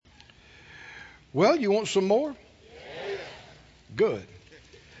Well, you want some more? Good.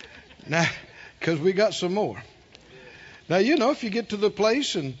 Now, because we got some more. Now, if you get to the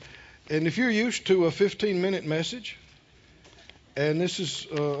place and if you're used to a 15-minute message and this is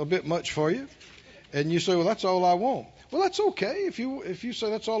a bit much for you and you say, well, that's all I want. Well, that's okay. If you say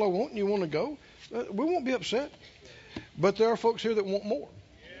that's all I want and you want to go, we won't be upset. But there are folks here that want more.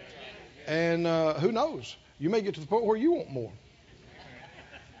 And who knows? You may get to the point where you want more.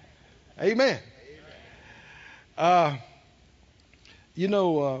 Amen.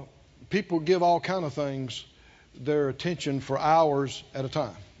 People give all kind of things their attention for hours at a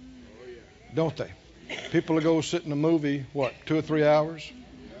time, don't they? People will go sit in a movie, 2 or 3 hours,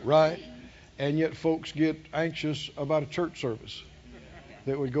 right? And yet folks get anxious about a church service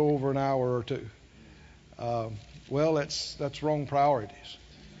that would go over an hour or two. Well, that's wrong priorities.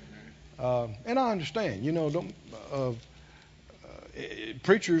 And I understand,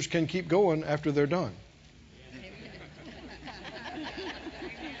 preachers can keep going after they're done.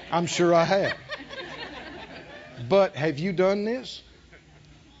 I'm sure I have. But have you done this?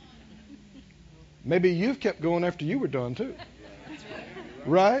 Maybe you've kept going after you were done too.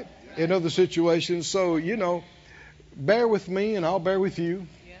 Right? In other situations. So, bear with me and I'll bear with you.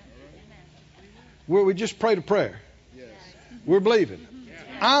 We just prayed a prayer. We're believing.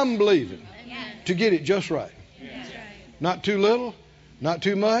 I'm believing to get it just right. Not too little, not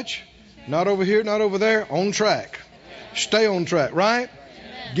too much, not over here, not over there, on track. Stay on track, right?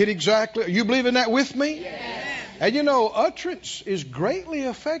 Get exactly. Are you believing that with me? And utterance is greatly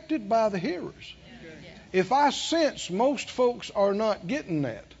affected by the hearers. If I sense most folks are not getting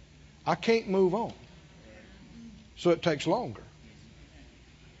that, I can't move on. So it takes longer.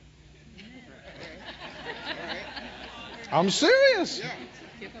 I'm serious.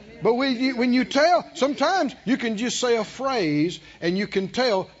 But when you tell, sometimes you can just say a phrase and you can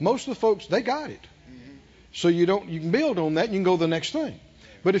tell most of the folks, they got it. So you can build on that and you can go to the next thing.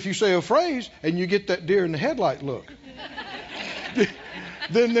 But if you say a phrase and you get that deer in the headlight look,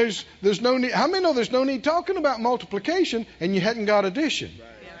 then there's no need. How many know there's no need talking about multiplication and you hadn't got addition?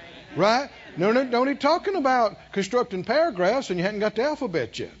 Right? No need talking about constructing paragraphs and you hadn't got the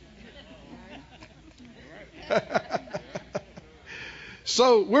alphabet yet.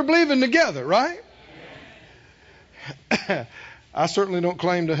 So we're believing together, right? I certainly don't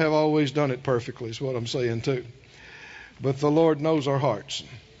claim to have always done it perfectly, is what I'm saying too. But the Lord knows our hearts.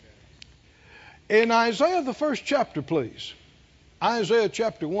 In Isaiah, the first chapter, please. Isaiah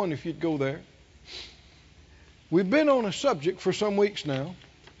chapter 1, if you'd go there. We've been on a subject for some weeks now,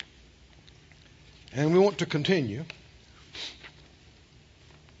 and we want to continue.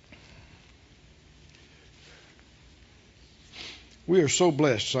 We are so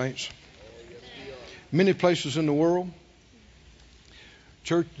blessed, saints. Many places in the world,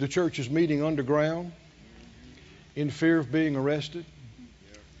 the church is meeting underground in fear of being arrested.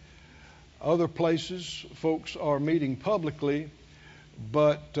 Other places, folks are meeting publicly,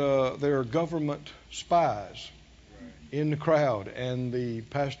 but there are government spies in the crowd, and the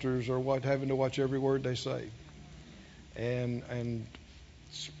pastors are having to watch every word they say, and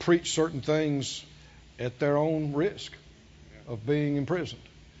preach certain things at their own risk of being imprisoned.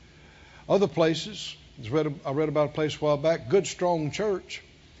 Other places, I read about a place a while back, good strong church,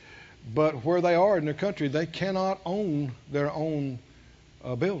 but where they are in their country, they cannot own their own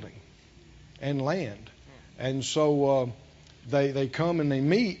building and land. And so they come and they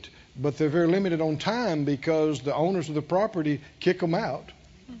meet, but they're very limited on time because the owners of the property kick them out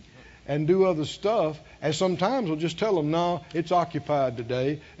and do other stuff. And sometimes they'll just tell them, no, it's occupied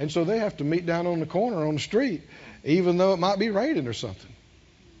today. And so they have to meet down on the corner on the street, even though it might be raining or something.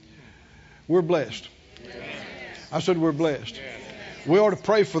 We're blessed. I said we're blessed. We ought to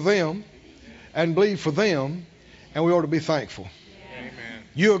pray for them and believe for them, and we ought to be thankful. Amen.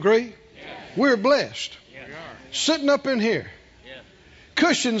 You agree? We're blessed. Sitting up in here.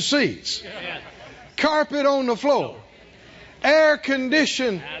 Cushioned seats. Carpet on the floor. Air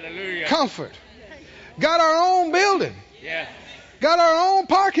conditioned comfort. Got our own building. Got our own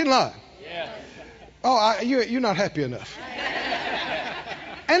parking lot. Oh, you're not happy enough.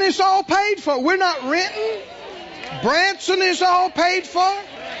 And it's all paid for. We're not renting. Branson is all paid for.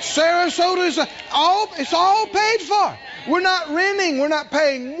 Sarasota is it's all paid for. We're not renting. We're not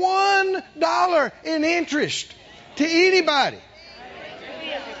paying $1 in interest to anybody.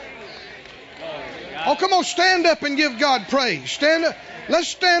 Oh, come on, stand up and give God praise. Stand up. Let's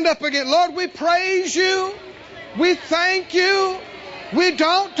stand up again. Lord, we praise you. We thank you. We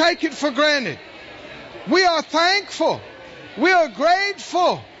don't take it for granted. We are thankful. We are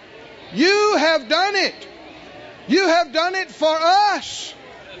grateful. You have done it. You have done it for us.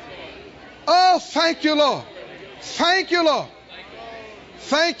 Oh, Oh, thank you, Lord. Thank you, Lord.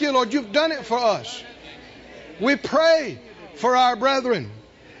 Thank you, Lord. You've done it for us. We pray for our brethren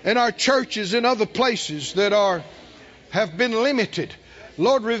and our churches in other places that have been limited.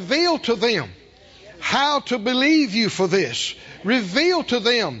 Lord, reveal to them how to believe you for this. Reveal to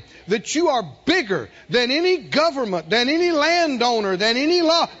them that you are bigger than any government, than any landowner, than any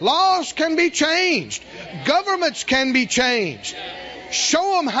law. Laws can be changed. Governments can be changed.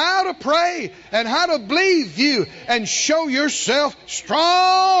 Show them how to pray and how to believe you, and show yourself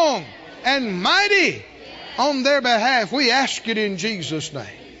strong and mighty on their behalf. We ask it in Jesus' name.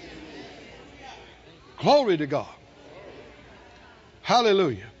 Glory to God.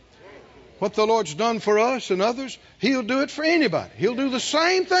 Hallelujah. What the Lord's done for us and others, He'll do it for anybody. He'll do the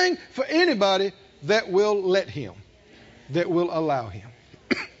same thing for anybody that will let Him, that will allow Him.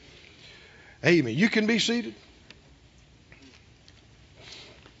 Amen. You can be seated.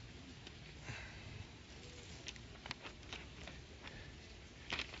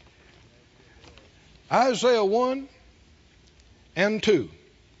 Isaiah 1 and 2.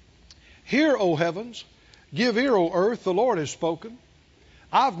 Hear, O heavens, give ear, O earth, the Lord has spoken.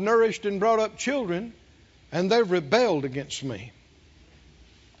 I've nourished and brought up children, and they've rebelled against me.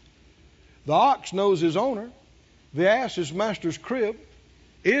 The ox knows his owner, the ass his master's crib.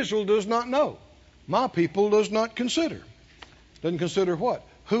 Israel does not know. My people does not consider. Doesn't consider what?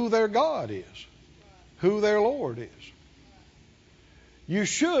 Who their God is, who their Lord is. You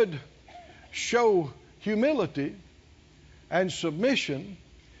should show humility and submission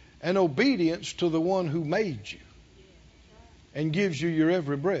and obedience to the one who made you and gives you your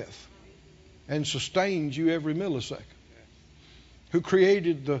every breath and sustains you every millisecond, who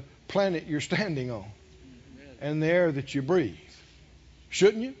created the planet you're standing on and the air that you breathe.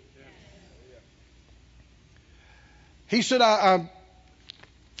 Shouldn't you? He said, I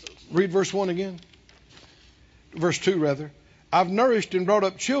read verse 1 again. Verse 2 rather. I've nourished and brought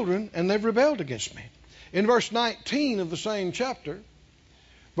up children, and they've rebelled against me. In verse 19 of the same chapter,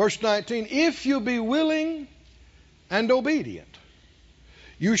 verse 19, if you be willing and obedient,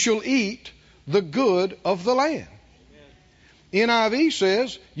 you shall eat the good of the land. NIV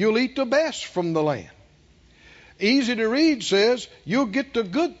says you'll eat the best from the land. Easy to read says you'll get the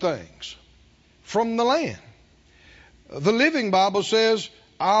good things from the land. The Living Bible says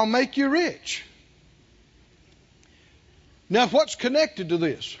I'll make you rich. Now, what's connected to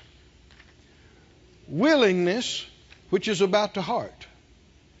this? Willingness, which is about the heart.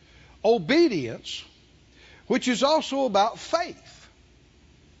 Obedience, which is also about faith.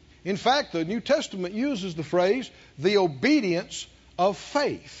 In fact, the New Testament uses the phrase, the obedience of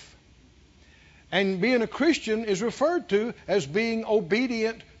faith. And being a Christian is referred to as being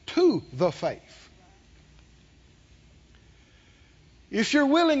obedient to the faith. If you're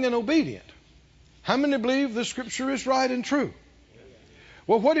willing and obedient, how many believe the Scripture is right and true?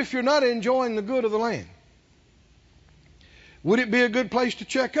 Well, what if you're not enjoying the good of the land? Would it be a good place to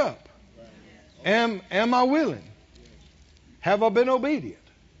check up? Am I willing? Have I been obedient?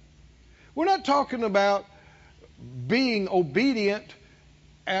 We're not talking about being obedient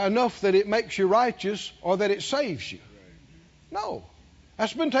enough that it makes you righteous or that it saves you. No.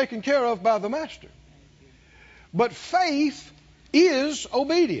 That's been taken care of by the Master. But faith is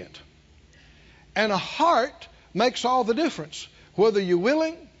obedient. And a heart makes all the difference, whether you're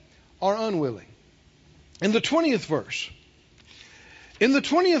willing or unwilling. In the 20th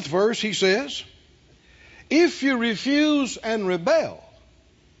verse, he says, if you refuse and rebel,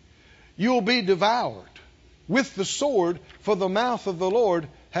 you'll be devoured with the sword, for the mouth of the Lord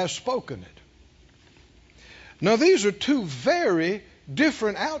has spoken it. Now, these are two very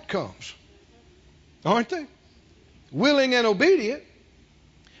different outcomes, aren't they? Willing and obedient,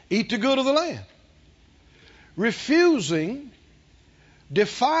 eat the good of the land. Refusing,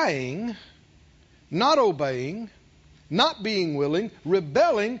 defying, not obeying, not being willing,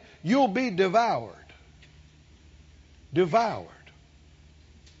 rebelling, you'll be devoured. Devoured.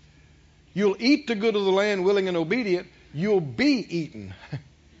 You'll eat the good of the land, willing and obedient. You'll be eaten.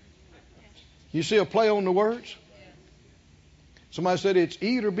 You see a play on the words? Somebody said it's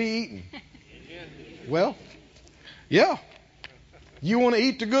eat or be eaten. Well, yeah. You want to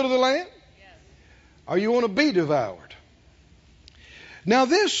eat the good of the land? Or you want to be devoured? Now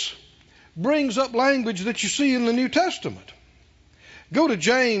this brings up language that you see in the New Testament. Go to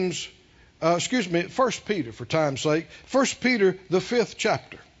 1 Peter for time's sake. 1 Peter, the 5th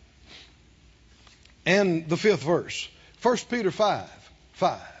chapter. And the 5th verse. 1 Peter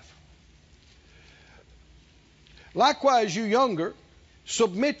 5:5. Likewise, you younger,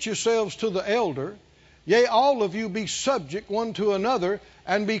 submit yourselves to the elder. Yea, all of you be subject one to another,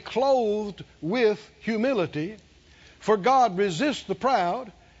 and be clothed with humility. For God resists the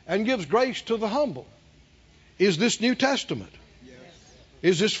proud and gives grace to the humble. Is this New Testament? Yes.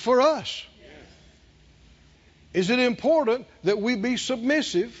 Is this for us? Yes. Is it important that we be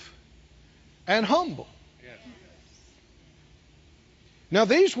submissive and humble? Yes. Now,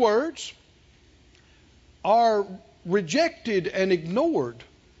 these words are rejected and ignored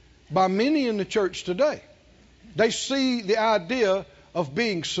by many in the church today. They see the idea of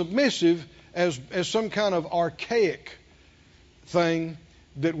being submissive as some kind of archaic thing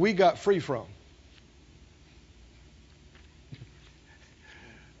that we got free from.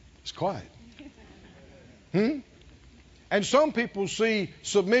 It's quiet. And some people see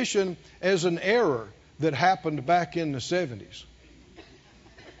submission as an error that happened back in the 70s.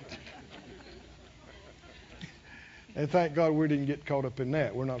 And thank God we didn't get caught up in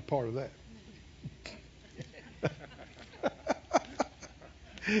that. We're not part of that.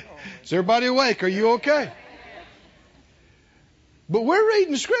 Is everybody awake? Are you okay? But we're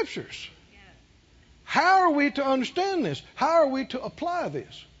reading the Scriptures. How are we to understand this? How are we to apply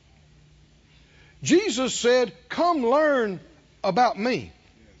this? Jesus said, "Come learn about me.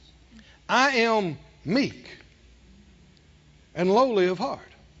 I am meek and lowly of heart."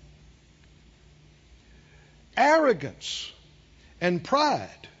 Arrogance and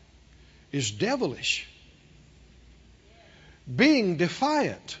pride is devilish. Being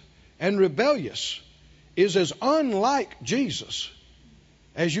defiant and rebellious is as unlike Jesus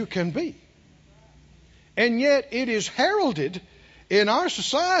as you can be. And yet it is heralded in our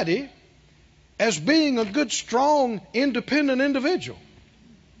society as being a good, strong, independent individual.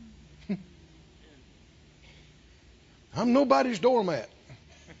 I'm nobody's doormat.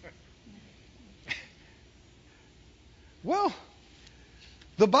 Well,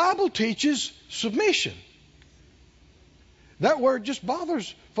 the Bible teaches submission. That word just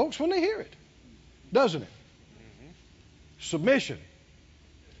bothers folks when they hear it, doesn't it? Submission.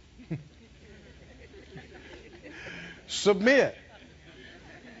 Submit.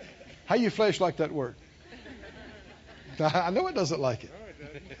 How you flesh like that word? I know it doesn't like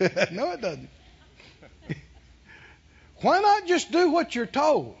it. No, it doesn't. Why not just do what you're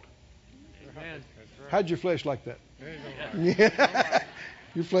told? How'd your flesh like that? Yeah.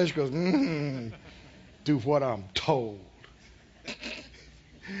 Your flesh goes, do what I'm told.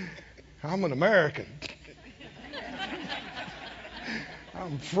 I'm an American.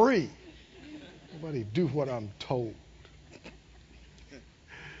 I'm free. Nobody do what I'm told.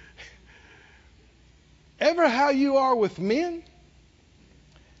 Ever how you are with men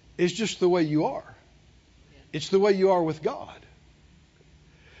is just the way you are. It's the way you are with God.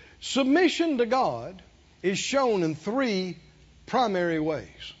 Submission to God is shown in three primary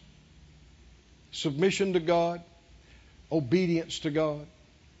ways. Submission to God, obedience to God,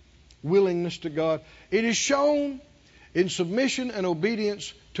 willingness to God. It is shown in submission and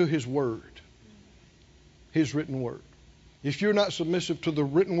obedience to His Word, His written Word. If you're not submissive to the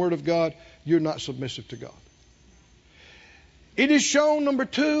written Word of God, you're not submissive to God. It is shown, number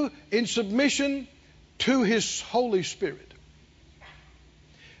two, in submission to His Holy Spirit.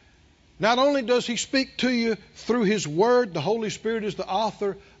 Not only does He speak to you through His Word, the Holy Spirit is the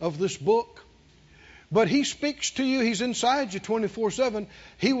author of this book, but He speaks to you, He's inside you 24/7.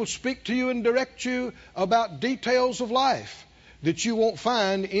 He will speak to you and direct you about details of life that you won't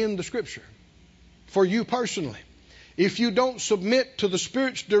find in the Scripture for you personally. If you don't submit to the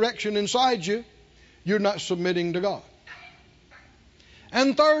Spirit's direction inside you, you're not submitting to God.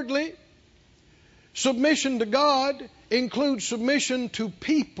 And thirdly, submission to God includes submission to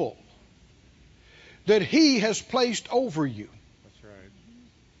people that He has placed over you. That's right.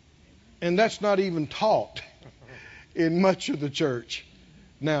 And that's not even taught in much of the church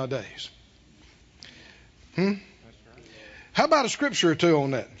nowadays. That's right. How about a scripture or two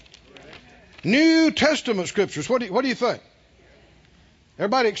on that? New Testament scriptures. What do you think?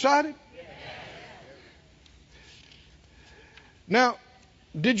 Everybody excited? Now,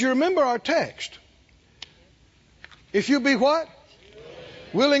 did you remember our text? If you be what?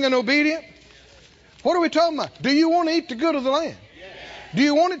 Willing and obedient. What are we talking about? Do you want to eat the good of the land? Do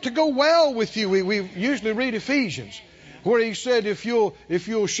you want it to go well with you? We usually read Ephesians, where he said if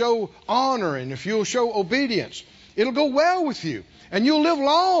you'll show honor and if you'll show obedience, it'll go well with you and you'll live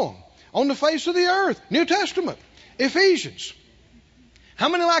long on the face of the earth. New Testament, Ephesians. How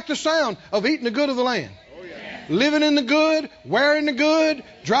many like the sound of eating the good of the land? Oh, yeah. Living in the good, wearing the good,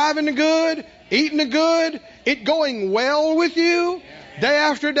 driving the good, eating the good, it going well with you. Day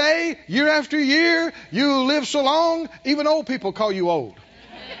after day, year after year, you live so long, even old people call you old.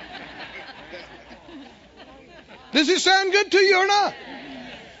 Does it sound good to you or not?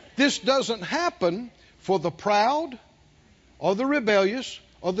 This doesn't happen for the proud or the rebellious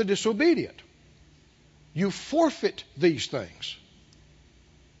or the disobedient. You forfeit these things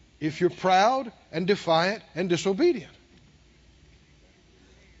if you're proud and defiant and disobedient.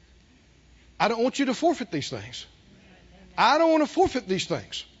 I don't want you to forfeit these things. I don't want to forfeit these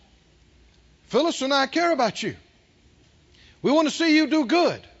things. Phyllis and I care about you. We want to see you do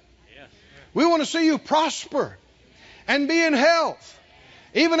good. We want to see you prosper and be in health,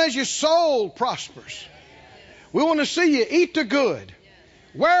 even as your soul prospers. We want to see you eat the good,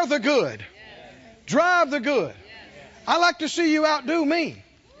 wear the good, drive the good. I like to see you outdo me.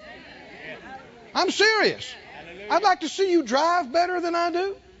 I'm serious. I'd like to see you drive better than I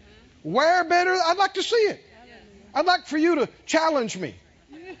do, wear better. I'd like to see it. I'd like for you to challenge me.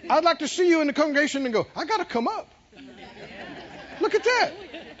 I'd like to see you in the congregation and go, I got to come up. Look at that.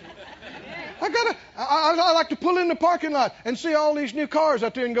 I like to pull in the parking lot and see all these new cars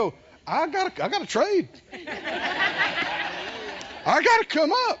out there and go, I got to trade. I got to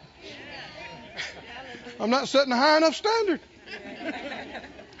come up. I'm not setting a high enough standard.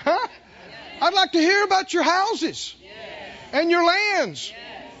 Huh? I'd like to hear about your houses and your lands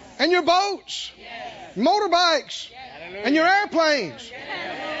and your boats, motorbikes and your airplanes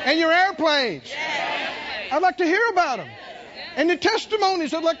and your airplanes. I'd like to hear about them. And the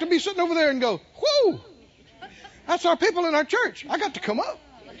testimonies, I'd like to be sitting over there and go, whoo, that's our people in our church. I got to come up.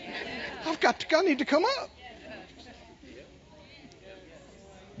 I need to come up.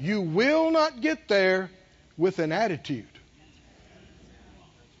 You will not get there with an attitude.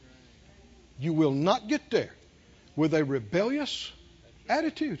 You will not get there with a rebellious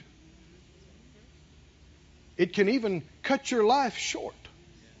attitude. It can even cut your life short.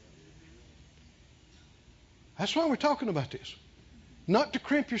 That's why we're talking about this. Not to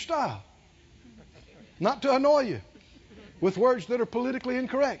crimp your style. Not to annoy you with words that are politically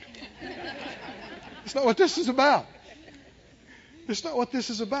incorrect. It's not what this is about. It's not what this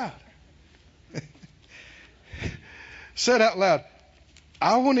is about. Said out loud,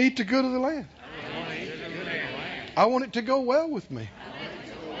 I want to eat the good of the land. I want it to go well with me.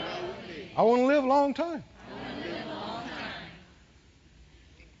 I want to live a long time.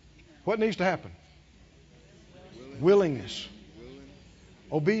 What needs to happen? Willingness,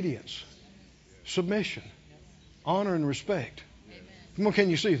 obedience, submission, honor and respect. Come on, can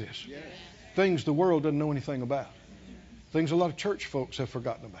you see this? Things the world doesn't know anything about. Things a lot of church folks have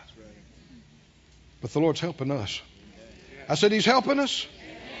forgotten about. But the Lord's helping us. I said He's helping us.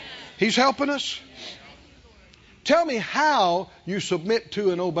 He's helping us. Tell me how you submit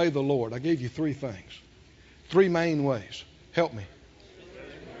to and obey the Lord. I gave you 3 things. 3 main ways. Help me.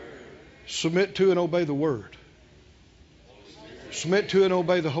 Submit to and obey the Word. Submit to and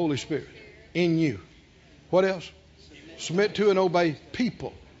obey the Holy Spirit in you. What else? Submit to and obey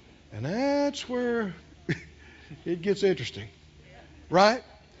people. And that's where it gets interesting. Right?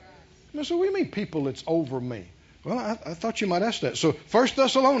 So what do you mean people that's over me? Well, I thought you might ask that. So 1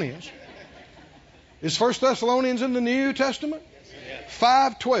 Thessalonians. Is 1 Thessalonians in the New Testament?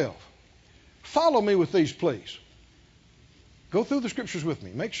 5:12. Follow me with these, please. Go through the scriptures with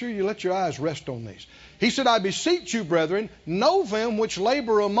me. Make sure you let your eyes rest on these. He said, I beseech you, brethren, know them which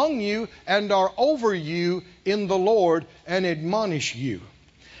labor among you and are over you in the Lord and admonish you.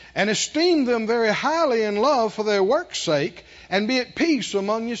 And esteem them very highly in love for their work's sake, and be at peace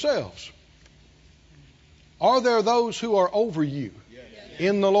among yourselves. Are there those who are over you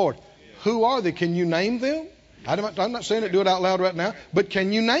in the Lord? Who are they? Can you name them? I'm not saying it, do it out loud right now, but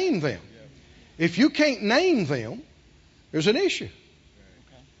can you name them? If you can't name them, there's an issue.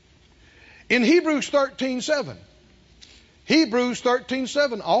 In Hebrews 13:7, Hebrews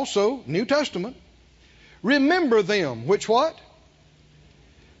 13:7, also New Testament, remember them which what?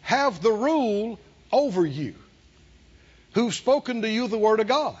 Have the rule over you, who've spoken to you the word of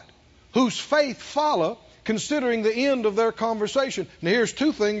God, whose faith follow, considering the end of their conversation. Now here's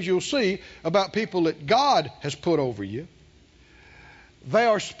 2 things you'll see about people that God has put over you. They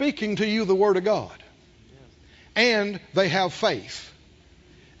are speaking to you the word of God. And they have faith.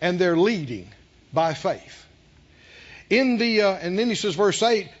 And they're leading by faith. And then he says, verse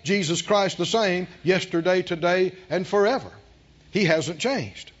 8, Jesus Christ the same, yesterday, today, and forever. He hasn't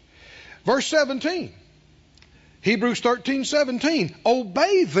changed. Verse 17, Hebrews 13:17,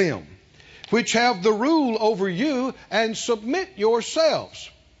 obey them which have the rule over you, and submit yourselves.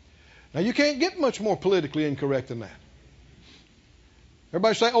 Now you can't get much more politically incorrect than that.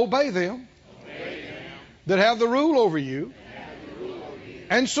 Everybody say, obey them, that have the rule over you,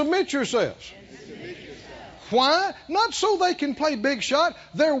 and submit yourselves. Why? Not so they can play big shot.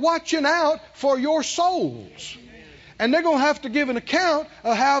 They're watching out for your souls. And they're going to have to give an account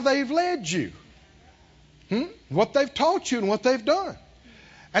of how they've led you. What they've taught you and what they've done.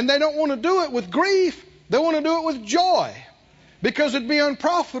 And they don't want to do it with grief. They want to do it with joy. Because it'd be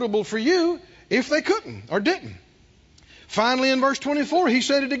unprofitable for you if they couldn't or didn't. Finally, in verse 24, he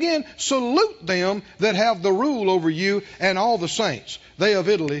said it again. Salute them that have the rule over you and all the saints. They of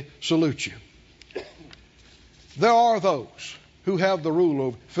Italy salute you. There are those who have the rule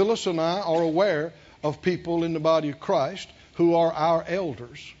over. Phyllis and I are aware of people in the body of Christ who are our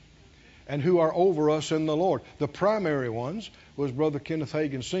elders and who are over us in the Lord. The primary ones was Brother Kenneth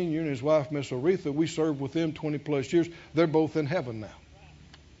Hagin Sr. and his wife, Miss Aretha. We served with them 20 plus years. They're both in heaven now.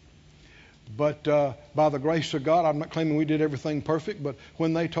 But by the grace of God, I'm not claiming we did everything perfect, but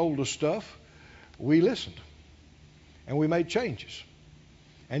when they told us stuff, we listened. And we made changes.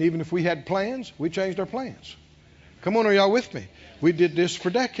 And even if we had plans, we changed our plans. Come on, are y'all with me? We did this for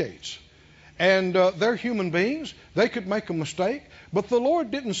decades. And they're human beings. They could make a mistake. But the Lord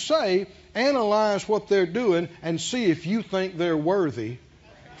didn't say, analyze what they're doing and see if you think they're worthy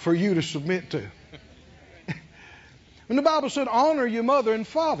for you to submit to. When the Bible said, honor your mother and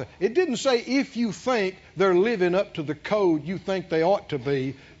father, it didn't say if you think they're living up to the code you think they ought to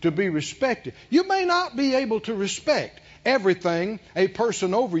be respected. You may not be able to respect everything a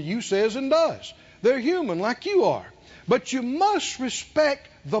person over you says and does. They're human like you are. But you must respect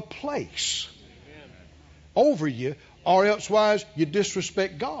the place over you, or elsewise you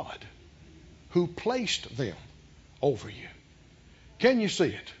disrespect God who placed them over you. Can you see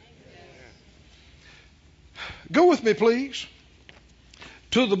it? Go with me, please,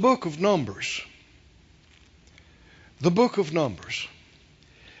 to the book of Numbers. The book of Numbers.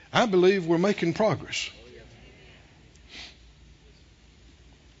 I believe we're making progress.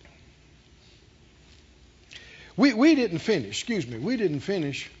 We didn't finish, we didn't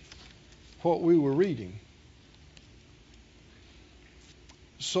finish what we were reading.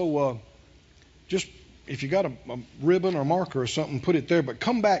 So just, if you got a ribbon or marker or something, put it there. But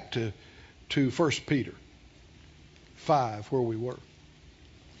come back to 1 Peter 5, where we were.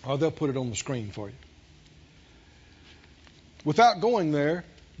 Or they'll put it on the screen for you. Without going there,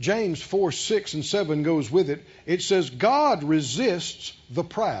 James 4, 6, and 7 goes with it. It says, God resists the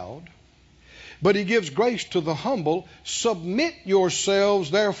proud, but he gives grace to the humble. Submit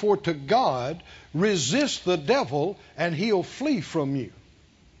yourselves, therefore, to God. Resist the devil, and he'll flee from you.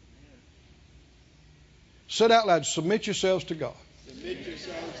 Say it out loud. Submit yourselves to God. Submit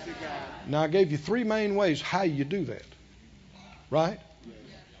yourselves to God. Now, I gave you 3 main ways how you do that. Right? Yes.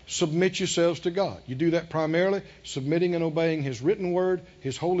 Submit yourselves to God. You do that primarily submitting and obeying his written word,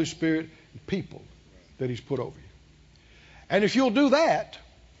 his Holy Spirit, and people that he's put over you. And if you'll do that,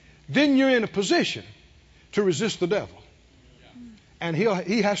 then you're in a position to resist the devil. And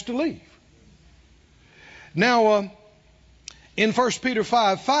he has to leave. Now, in 1 Peter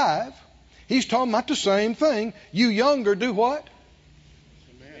 5:5, he's talking about the same thing. You younger, do what?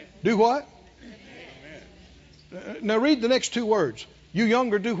 Do what? Now read the next 2 words. You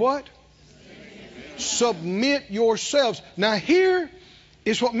younger, do what? Submit yourselves. Now here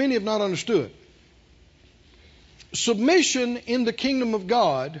is what many have not understood. Submission in the kingdom of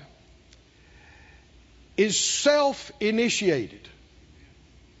God is self-initiated.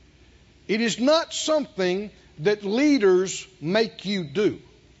 It is not something that leaders make you do.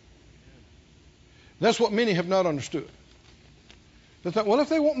 That's what many have not understood. They thought, well, if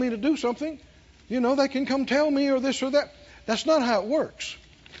they want me to do something, they can come tell me or this or that. That's not how it works.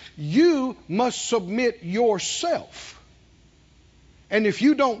 You must submit yourself. And if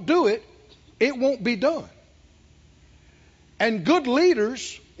you don't do it, it won't be done. And good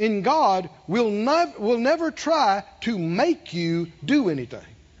leaders in God will never try to make you do anything.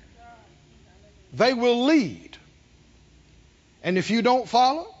 They will lead. And if you don't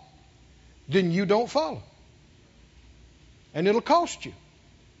follow, then you don't follow. And it'll cost you.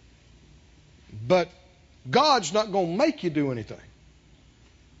 But God's not going to make you do anything.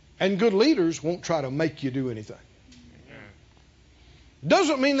 And good leaders won't try to make you do anything.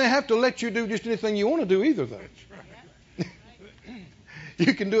 Doesn't mean they have to let you do just anything you want to do either, though.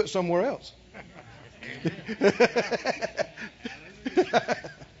 You can do it somewhere else.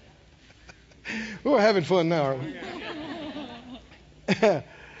 We're having fun now, aren't we?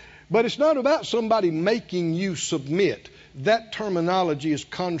 But it's not about somebody making you submit. That terminology is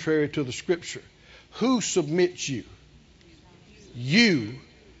contrary to the Scripture. Who submits you? You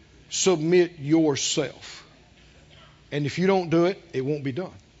submit yourself. And if you don't do it, it won't be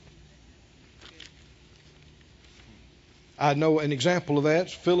done. I know an example of that.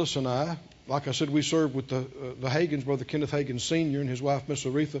 Phyllis and I, like I said, we served with the Hagins, Brother Kenneth Hagin Sr. and his wife, Miss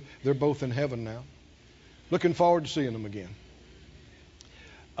Aretha. They're both in heaven now. Looking forward to seeing them again.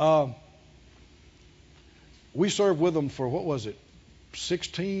 We served with them for,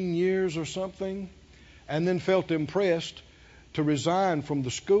 16 years or something, and then felt impressed to resign from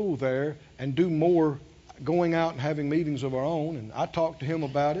the school there and do more going out and having meetings of our own. And I talked to him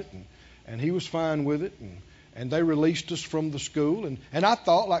about it, and he was fine with it, and they released us from the school. And I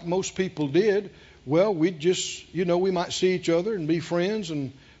thought, like most people did, well, we'd just, we might see each other and be friends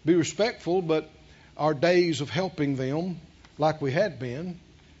and be respectful, but our days of helping them, like we had been,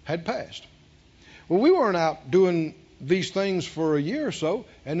 had passed. Well, we weren't out doing these things for a year or so,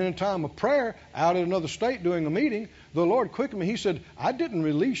 and in a time of prayer out in another state doing a meeting, the Lord quickened me. He said, I didn't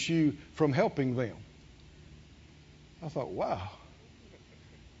release you from helping them. I thought, wow.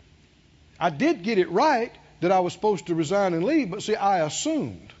 I did get it right that I was supposed to resign and leave, but see, I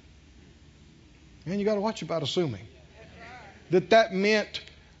assumed. And you got to watch about assuming. That meant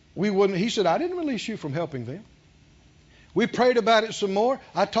we wouldn't. He said, I didn't release you from helping them. We prayed about it some more.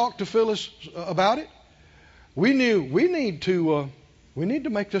 I talked to Phyllis about it. We knew we need to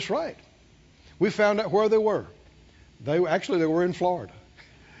make this right. We found out where they were. They were in Florida.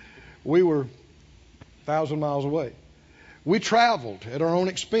 We were 1,000 miles away. We traveled at our own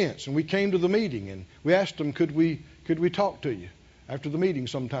expense, and we came to the meeting, and we asked them, could we talk to you after the meeting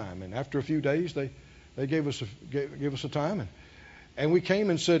sometime? And after a few days, they gave us a time, and we came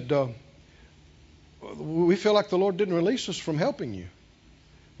and said, we feel like the Lord didn't release us from helping you.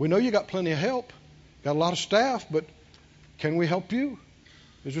 We know you got plenty of help, got a lot of staff, but can we help you?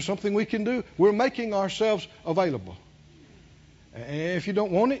 Is there something we can do? We're making ourselves available. And if you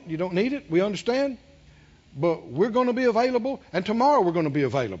don't want it, you don't need it, we understand. But we're going to be available, and tomorrow we're going to be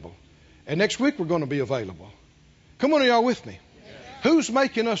available. And next week we're going to be available. Come on, are y'all with me? Yes. Who's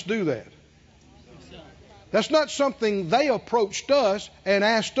making us do that? That's not something they approached us and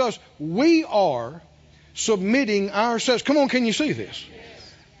asked us. We are submitting ourselves. Come on, can you see this?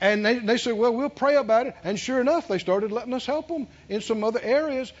 And they said, well, we'll pray about it. And sure enough, they started letting us help them in some other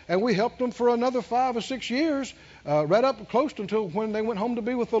areas. And we helped them for another 5 or 6 years, right up close until when they went home to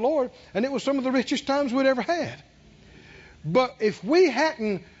be with the Lord. And it was some of the richest times we'd ever had. But if we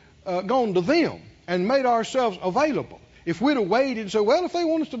hadn't gone to them and made ourselves available, if we'd have waited and said, well, if they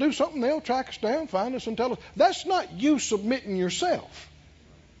want us to do something, they'll track us down, find us, and tell us. That's not you submitting yourself.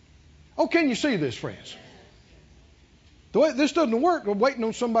 Oh, can you see this, friends? The way this doesn't work, we're waiting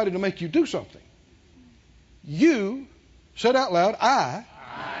on somebody to make you do something. You, said out loud, I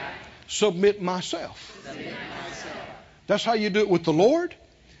submit myself. That's how you do it with the Lord.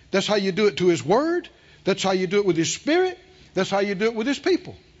 That's how you do it to His Word. That's how you do it with His Spirit. That's how you do it with His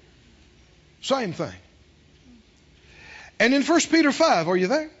people. Same thing. And in 1 Peter 5, are you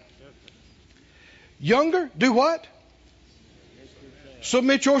there? Younger, do what?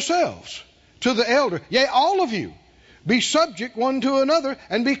 Submit yourselves to the elder. Yea, all of you. Be subject one to another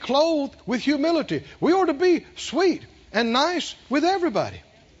and be clothed with humility. We ought to be sweet and nice with everybody.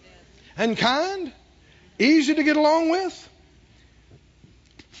 And kind, easy to get along with.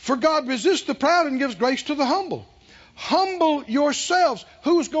 For God resists the proud and gives grace to the humble. Humble yourselves.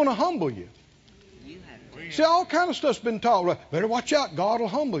 Who's going to humble you? See, all kind of stuff's been taught. Right? Better watch out. God will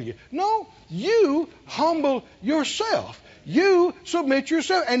humble you. No, you humble yourself. You submit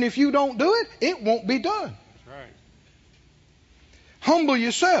yourself. And if you don't do it, it won't be done. Humble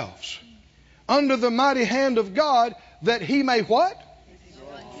yourselves under the mighty hand of God that He may what?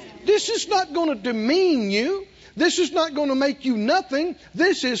 This is not going to demean you. This is not going to make you nothing.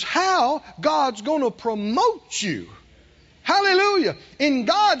 This is how God's going to promote you. Hallelujah. In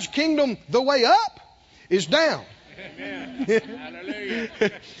God's kingdom, the way up is down. Hallelujah.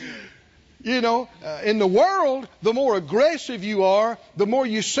 In the world, the more aggressive you are, the more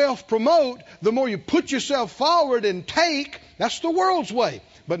you self-promote, the more you put yourself forward and take. That's the world's way,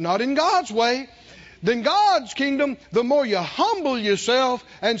 but not in God's way. Then God's kingdom, the more you humble yourself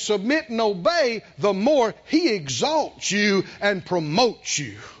and submit and obey, the more He exalts you and promotes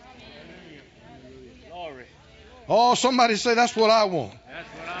you. Glory. Oh, somebody say, that's what I want. That's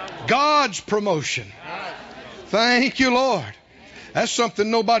what I want. God's promotion. Thank you, Lord. That's something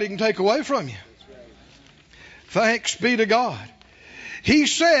nobody can take away from you. Thanks be to God. He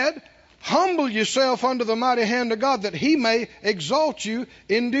said, humble yourself under the mighty hand of God that He may exalt you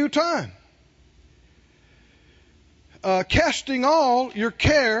in due time. Casting all your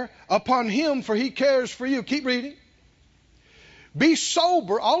care upon Him, for He cares for you. Keep reading. Be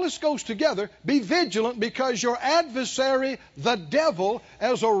sober. All this goes together. Be vigilant, because your adversary, the devil,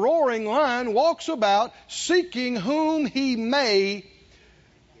 as a roaring lion, walks about seeking whom he may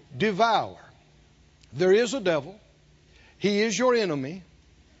devour. There is a devil. He is your enemy.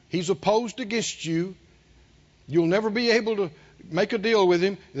 He's opposed against you You'll never be able to make a deal with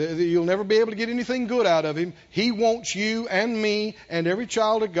him. You'll never be able to get anything good out of him. He wants you and me and every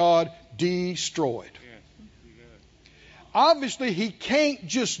child of God destroyed. Obviously, he can't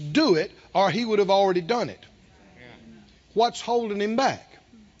just do it, or he would have already done it. What's holding him back?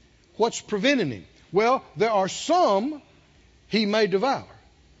 What's preventing him? Well, there are some he may devour.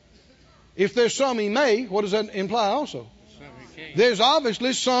 If there's some he may, what does that imply also? There's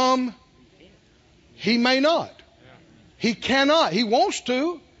obviously some he may not. He cannot. He wants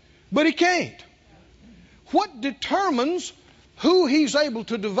to, but he can't. What determines who he's able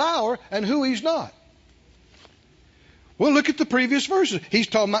to devour and who he's not? Well, look at the previous verses. He's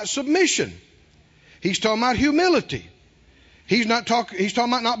talking about submission. He's talking about humility. He's talking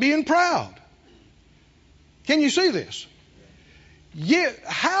about not being proud. Can you see this? Yet,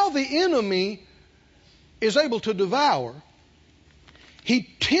 how the enemy is able to devour, he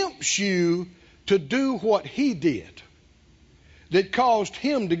tempts you to do what he did that caused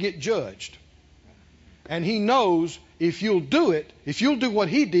him to get judged. And he knows if you'll do it, if you'll do what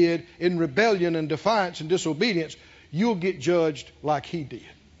he did in rebellion and defiance and disobedience, you'll get judged like he did.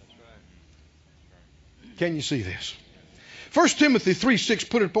 Can you see this? 1 Timothy 3:6,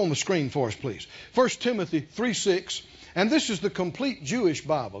 put it up on the screen for us, please. 1 Timothy 3:6, and this is the complete Jewish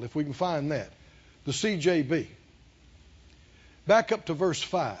Bible, if we can find that, the CJB. Back up to verse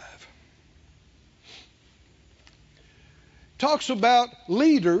 5. Talks about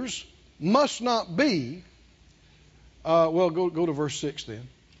leaders must not be, go to verse 6 then.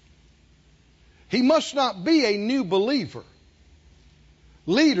 He must not be a new believer.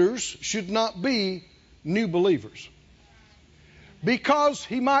 Leaders should not be new believers. Because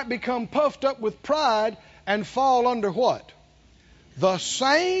he might become puffed up with pride and fall under what? The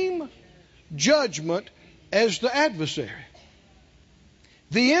same judgment as the adversary.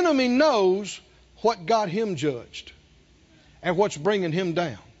 The enemy knows what got him judged and what's bringing him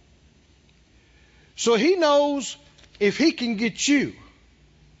down. So he knows if he can get you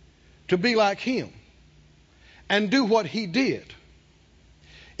to be like him and do what he did,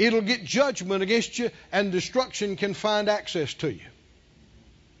 it'll get judgment against you and destruction can find access to you.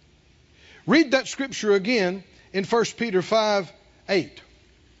 Read that scripture again in 1 Peter 5:8.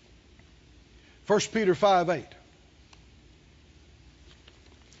 1 Peter 5:8.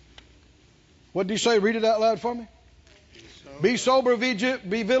 What did he say? Read it out loud for me. Be sober, be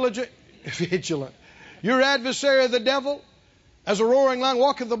vigilant. Your adversary, the devil, as a roaring lion,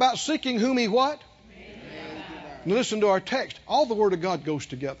 walketh about seeking whom he what? Now listen to our text. All the Word of God goes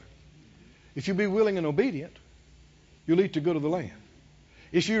together. If you be willing and obedient, you'll eat the good of the land.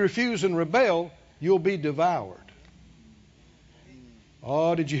 If you refuse and rebel, you'll be devoured.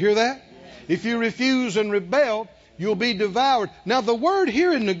 Oh, did you hear that? If you refuse and rebel, you'll be devoured. Now the word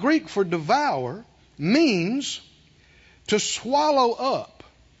here in the Greek for devour means to swallow up,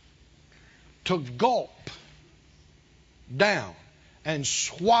 to gulp down and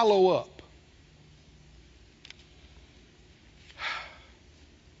swallow up.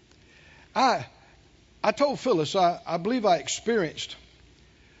 I told Phyllis I believe I experienced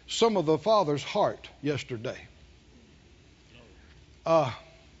some of the Father's heart yesterday. I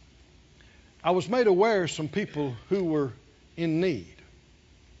was made aware of some people who were in need.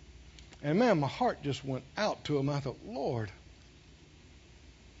 And man, my heart just went out to them. I thought, Lord,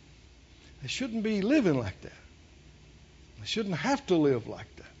 they shouldn't be living like that. They shouldn't have to live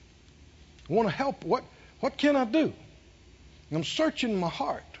like that. I want to help. What can I do? I'm searching my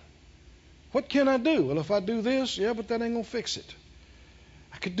heart. What can I do? Well, if I do this, yeah, but that ain't going to fix it.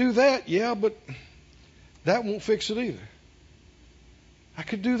 I could do that, yeah, but that won't fix it either. I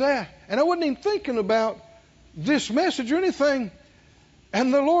could do that. And I wasn't even thinking about this message or anything.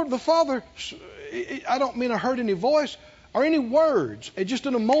 And the Lord, the Father, I don't mean I heard any voice or any words. It just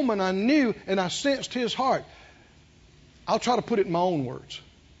in a moment I knew and I sensed His heart. I'll try to put it in my own words.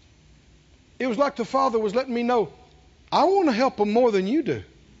 It was like the Father was letting me know, I want to help them more than you do.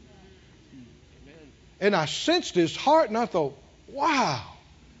 And I sensed His heart and I thought, wow,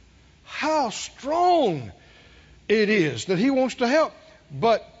 how strong it is that He wants to help.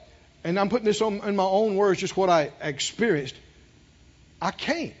 But, and I'm putting this in my own words, just what I experienced. I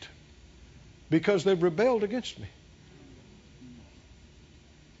can't because they've rebelled against me.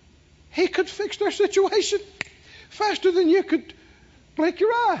 He could fix their situation faster than you could blink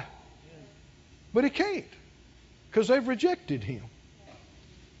your eye. But He can't because they've rejected Him.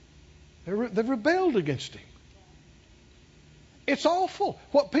 They've rebelled against Him. It's awful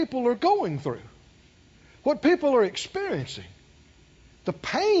what people are going through, what people are experiencing, the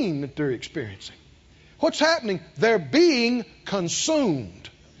pain that they're experiencing. What's happening? They're being consumed.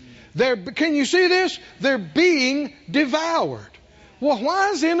 Can you see this? They're being devoured. Well, why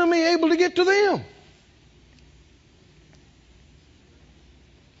is the enemy able to get to them?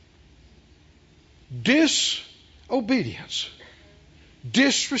 Disobedience,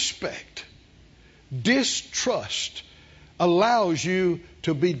 disrespect, distrust allows you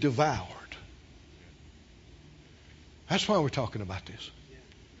to be devoured. That's why we're talking about this.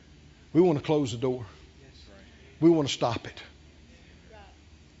 We want to close the door. We want to stop it.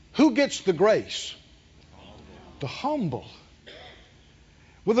 Who gets the grace? The humble.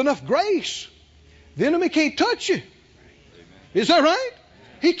 With enough grace, the enemy can't touch you. Is that right?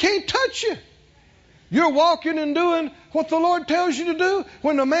 He can't touch you. You're walking and doing what the Lord tells you to do.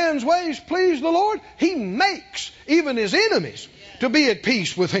 When a man's ways please the Lord, He makes even his enemies to be at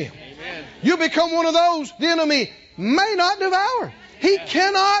peace with him. Amen. You become one of those the enemy may not devour. He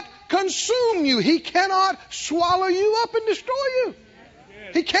cannot consume you. He cannot swallow you up and destroy you.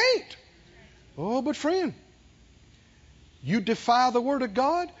 He can't. Oh, but friend, you defy the Word of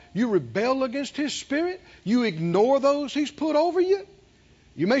God. You rebel against His Spirit. You ignore those He's put over you.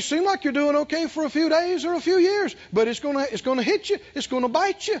 You may seem like you're doing okay for a few days or a few years, but it's going to hit you. It's going to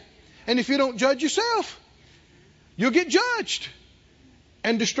bite you. And if you don't judge yourself, you'll get judged.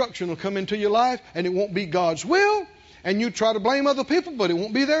 And destruction will come into your life, and it won't be God's will. And you try to blame other people, but it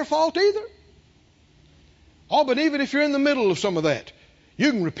won't be their fault either. Oh, but even if you're in the middle of some of that,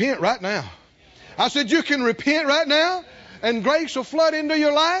 you can repent right now. I said you can repent right now, and grace will flood into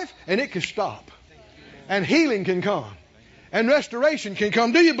your life, and it can stop. And healing can come. And restoration can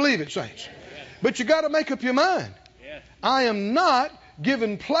come. Do you believe it, saints? But you got to make up your mind. I am not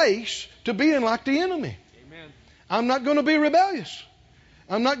given place to being like the enemy. I'm not going to be rebellious.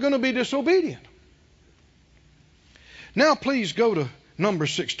 I'm not going to be disobedient. Now please go to number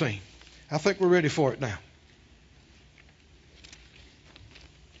 16. I think we're ready for it now.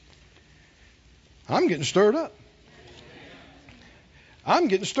 I'm getting stirred up. I'm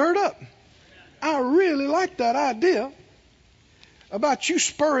getting stirred up. I really like that idea about you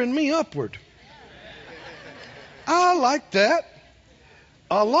spurring me upward. I like that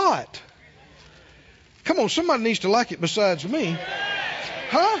a lot. Come on, somebody needs to like it besides me.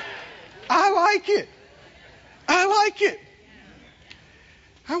 Huh? I like it. I like it.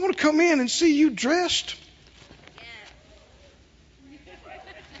 I want to come in and see you dressed.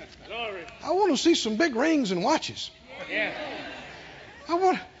 I want to see some big rings and watches. I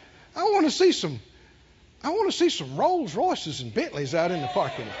want to see some Rolls Royces and Bentleys out in the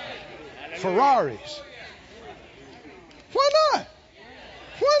parking lot. Ferraris. Why not?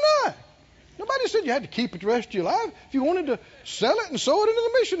 Why not? Nobody said you had to keep it the rest of your life. If you wanted to sell it and sow it into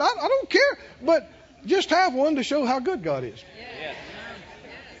the mission, I don't care. But just have one to show how good God is.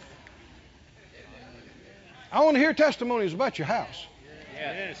 I want to hear testimonies about your house.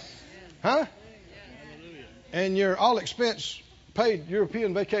 Huh? And your all expense paid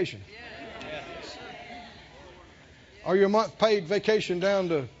European vacation. Or your month paid vacation down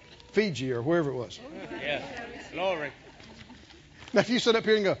to Fiji or wherever it was. Glory. Now if you sit up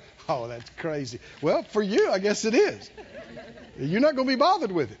here and go, oh, that's crazy. Well, for you, I guess it is. You're not going to be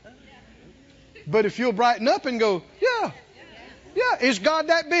bothered with it. But if you'll brighten up and go, yeah, is God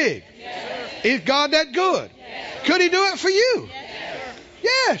that big? Is God that good? Could He do it for you?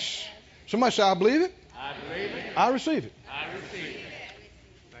 Yes. Somebody say, I believe it. I believe it. I receive it. I receive it.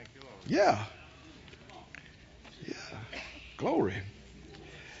 Thank you, Lord. Yeah. Glory.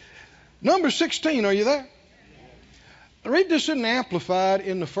 Number 16, are you there? Read this in the Amplified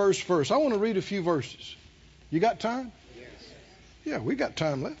in the first verse. I want to read a few verses. You got time? Yes. Yeah, we got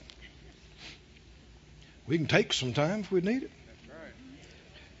time left. We can take some time if we need it. That's right.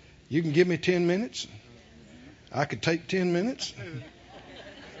 You can give me 10 minutes. I could take 10 minutes.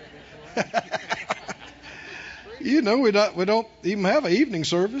 You know, we don't even have an evening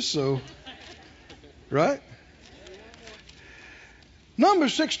service, so right? Number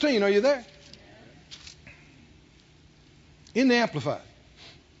 16, are you there? In the Amplified.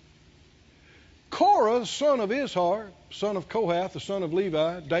 Korah, son of Izhar, son of Kohath, the son of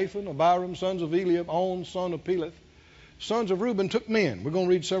Levi, Dathan, Abiram, sons of Eliab, On, son of Peleth, sons of Reuben, took men. We're going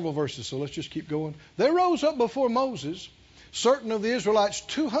to read several verses, so let's just keep going. They rose up before Moses, certain of the Israelites,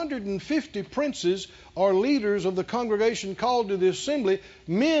 250 princes or leaders of the congregation called to the assembly,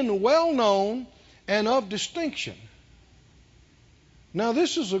 men well known and of distinction. Now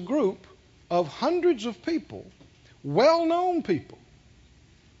this is a group of hundreds of people, well-known people,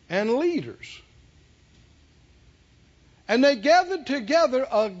 and leaders. And they gathered together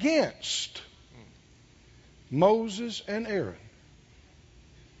against Moses and Aaron.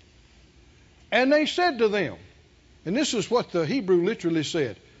 And they said to them, and this is what the Hebrew literally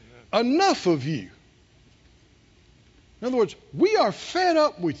said, enough of you. In other words, we are fed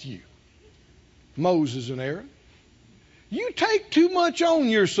up with you, Moses and Aaron. You take too much on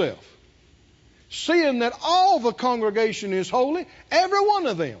yourself, seeing that all the congregation is holy, every one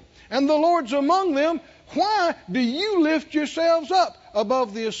of them, and the Lord's among them. Why do you lift yourselves up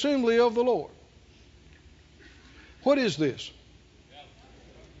above the assembly of the Lord? What is this?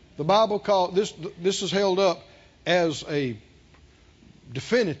 The Bible calls this is held up as a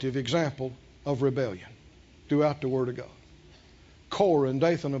definitive example of rebellion throughout the Word of God. Korah and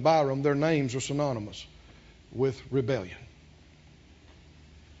Dathan and Abiram, their names are synonymous with rebellion.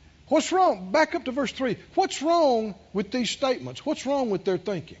 What's wrong? Back up to verse 3. What's wrong with these statements? What's wrong with their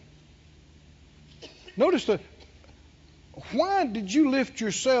thinking? Notice why did you lift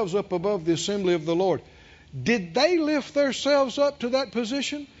yourselves up above the assembly of the Lord? Did they lift themselves up to that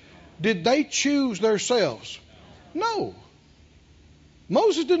position? Did they choose themselves? No.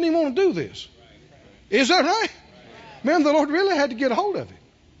 Moses didn't even want to do this. Is that right? Man, the Lord really had to get a hold of him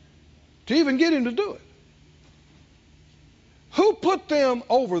to even get him to do it. Who put them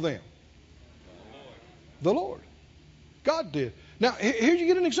over them? The Lord. God did. Now, here you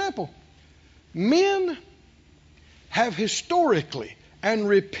get an example. Men have historically and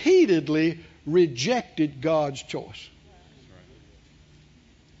repeatedly rejected God's choice.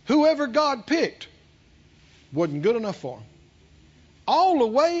 Whoever God picked wasn't good enough for them. All the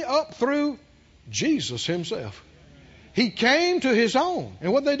way up through Jesus himself. He came to his own.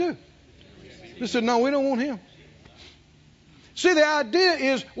 And what'd they do? They said, no, we don't want him. See, the idea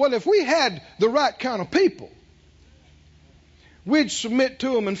is, well, if we had the right kind of people, we'd submit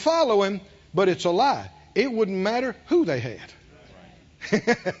to him and follow him, but it's a lie. It wouldn't matter who they had.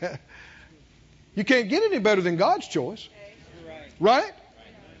 You can't get any better than God's choice. Right?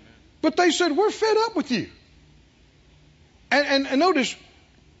 But they said, we're fed up with you. And notice,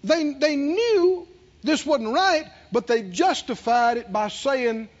 they knew this wasn't right, but they justified it by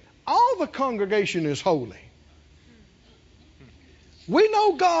saying, all the congregation is holy. We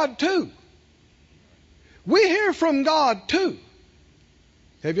know God too. We hear from God too.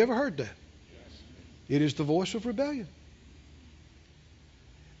 Have you ever heard that? It is the voice of rebellion.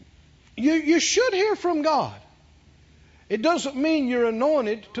 You should hear from God. It doesn't mean you're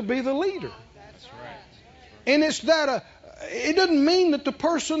anointed to be the leader. That's right. And it's that it doesn't mean that the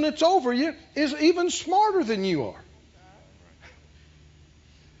person that's over you is even smarter than you are.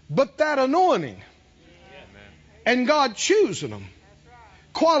 But that anointing and God choosing them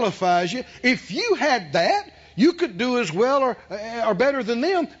qualifies you. If you had that, you could do as well or better than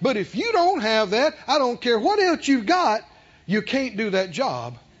them. But if you don't have that, I don't care what else you've got, you can't do that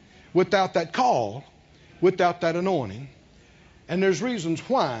job without that call, without that anointing. And there's reasons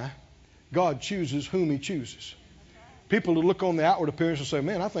why God chooses whom he chooses. People who look on the outward appearance and say,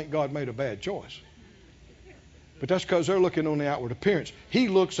 man, I think God made a bad choice. But that's because they're looking on the outward appearance. He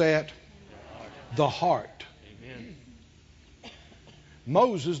looks at the heart. Amen.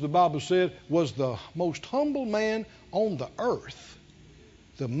 Moses, the Bible said, was the most humble man on the earth.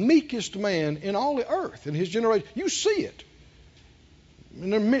 The meekest man in all the earth in his generation. You see it.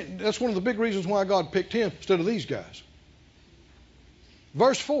 And that's one of the big reasons why God picked him instead of these guys.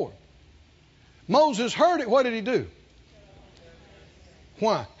 Verse 4. Moses heard it. What did he do?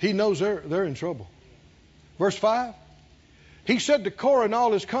 Why? He knows they're in trouble. Verse 5. He said to Korah and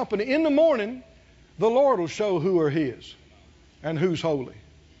all his company, in the morning, the Lord will show who are his and who's holy,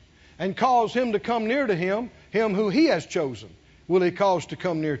 and cause him to come near to him who he has chosen will he cause to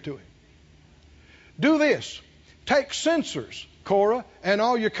come near to him. Do this. Take censers, Korah, and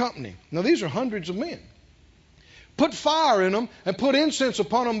all your company. Now these are hundreds of men. Put fire in them and put incense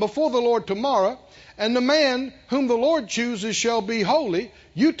upon them before the Lord tomorrow. And the man whom the Lord chooses shall be holy.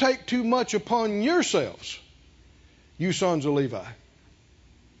 You take too much upon yourselves, you sons of Levi.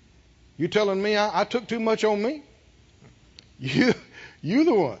 You telling me I took too much on me? You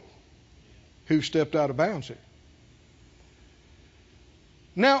the one who stepped out of bounds here.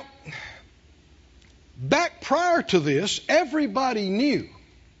 Now, back prior to this, everybody knew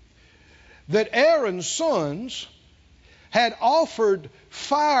that Aaron's sons had offered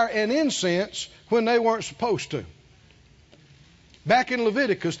fire and incense when they weren't supposed to. Back in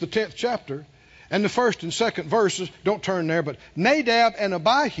Leviticus, the 10th chapter, and the 1st and 2nd verses, don't turn there, but Nadab and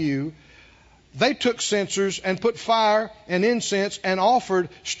Abihu, they took censers and put fire and incense and offered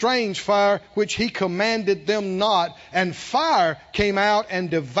strange fire, which he commanded them not. And fire came out and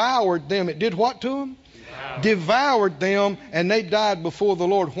devoured them. It did what to them? Devoured them, and they died before the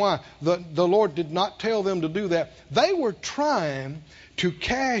Lord. Why? The Lord did not tell them to do that. They were trying to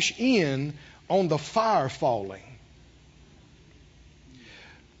cash in on the fire falling.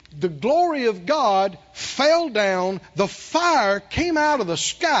 the glory of God fell down, the fire came out of the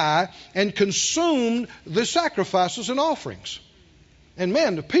sky and consumed the sacrifices and offerings. And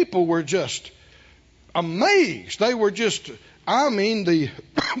man, the people were just amazed. They were just,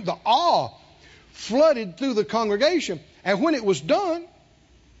 the awe flooded through the congregation. And when it was done,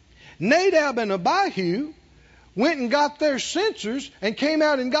 Nadab and Abihu went and got their censers and came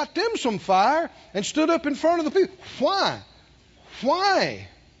out and got them some fire and stood up in front of the people. Why? Why?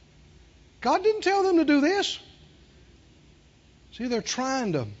 God didn't tell them to do this. See, they're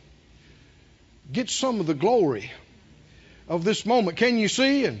trying to get some of the glory of this moment. Can you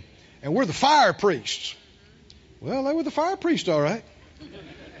see? And we're the fire priests. Well, they were the fire priests, all right.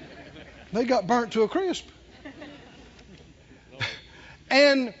 They got burnt to a crisp.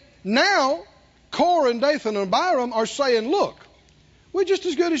 And now, Korah and Dathan and Abiram are saying, look, we're just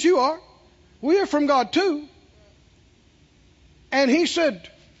as good as you are. We are from God too. And he said,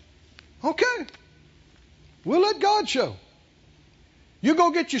 okay, we'll let God show. You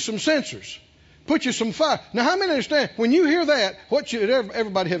go get you some censers. Put you some fire. Now, how many understand? When you hear that, what should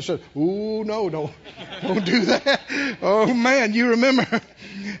everybody have said? Oh, no, don't do that. Oh, man, you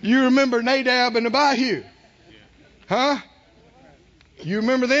remember Nadab and Abihu. Huh? You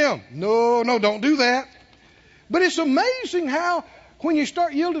remember them? No, don't do that. But it's amazing how, when you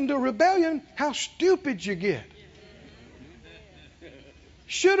start yielding to rebellion, how stupid you get.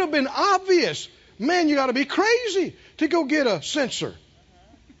 Should have been obvious. Man, you got to be crazy to go get a censer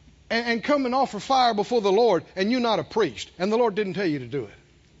and come and offer fire before the Lord, and you're not a priest, and the Lord didn't tell you to do it.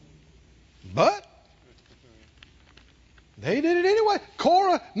 But they did it anyway.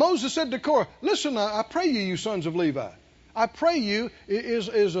 Moses said to Korah, listen, I pray you sons of Levi. I pray you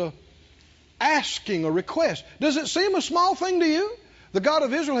is a asking, a request. Does it seem a small thing to you? The God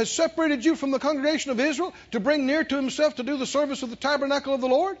of Israel has separated you from the congregation of Israel to bring near to himself to do the service of the tabernacle of the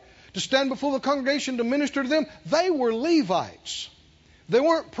Lord, to stand before the congregation to minister to them. They were Levites. They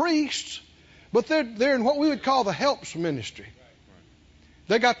weren't priests, but they're in what we would call the helps ministry.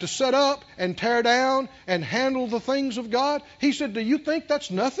 They got to set up and tear down and handle the things of God. He said, do you think that's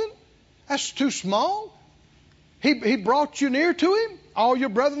nothing? That's too small? He brought you near to him, all your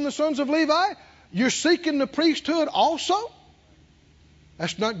brethren, the sons of Levi. You're seeking the priesthood also?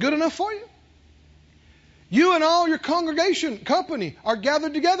 That's not good enough for you? You and all your congregation, company, are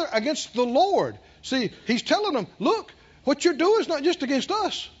gathered together against the Lord. See, he's telling them, look, what you're doing is not just against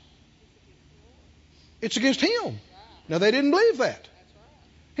us. It's against him. Now, they didn't believe that.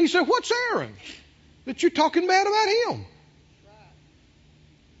 He said, what's Aaron that you're talking bad about him?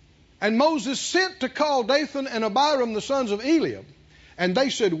 And Moses sent to call Dathan and Abiram, the sons of Eliab, and they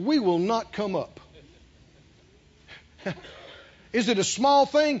said, we will not come up. Is it a small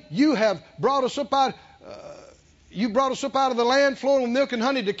thing? You have brought us up out. You brought us up out of the land flowing with milk and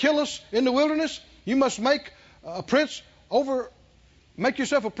honey to kill us in the wilderness. You must make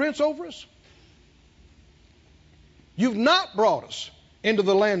yourself a prince over us. You've not brought us into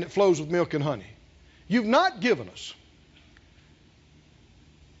the land that flows with milk and honey. You've not given us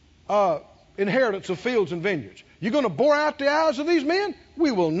inheritance of fields and vineyards. You're going to bore out the eyes of these men?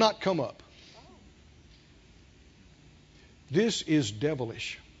 We will not come up. This is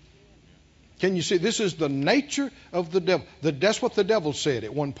devilish. Can you see? This is the nature of the devil. That's what the devil said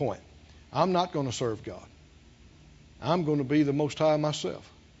at one point. I'm not going to serve God. I'm going to be the Most High myself.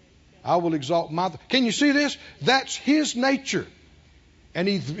 I will exalt my... Can you see this? That's his nature. And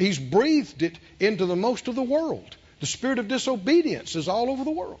he's breathed it into the most of the world. The spirit of disobedience is all over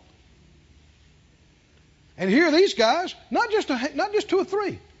the world. And here are these guys, not just 2 or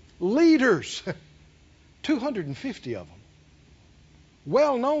 3, leaders, 250 of them.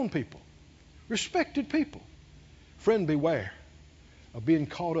 Well-known people, respected people. Friend, beware of being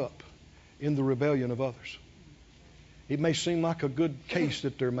caught up in the rebellion of others. It may seem like a good case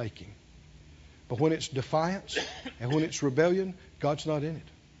that they're making, but when it's defiance and when it's rebellion, God's not in it.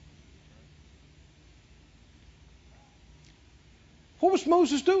 What was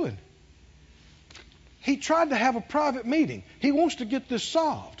Moses doing? He tried to have a private meeting. He wants to get this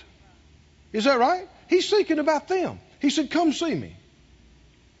solved. Is that right? He's thinking about them. He said, come see me.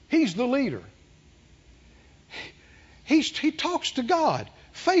 He's the leader. He talks to God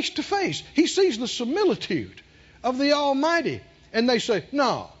face to face. He sees the similitude of the Almighty. And they say,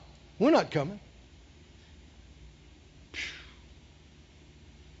 no, we're not coming.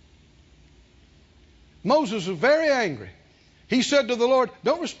 Moses was very angry. He said to the Lord,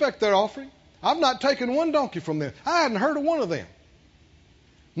 don't respect their offering. I've not taken one donkey from them. I hadn't heard of one of them.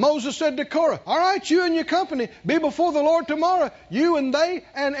 Moses said to Korah, all right, you and your company, be before the Lord tomorrow, you and they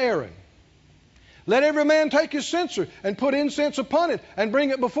and Aaron. Let every man take his censer and put incense upon it and bring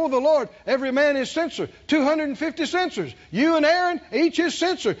it before the Lord. Every man his censer, 250 censers. You and Aaron, each his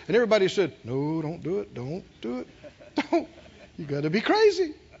censer. And everybody said, no, don't do it, don't do it. Don't. You got to be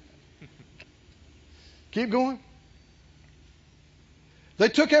crazy. Keep going. They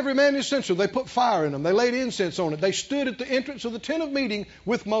took every man his censer. They put fire in them. They laid incense on it. They stood at the entrance of the tent of meeting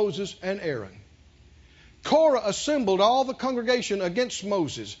with Moses and Aaron. Korah assembled all the congregation against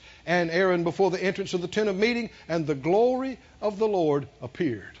Moses and Aaron before the entrance of the tent of meeting, and the glory of the Lord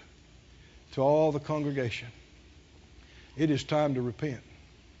appeared to all the congregation. It is time to repent.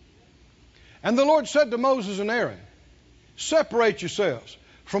 And the Lord said to Moses and Aaron, separate yourselves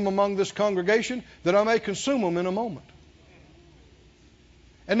from among this congregation, that I may consume them in a moment.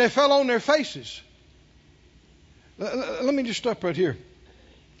 And they fell on their faces. Let me just stop right here.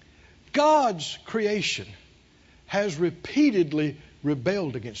 God's creation has repeatedly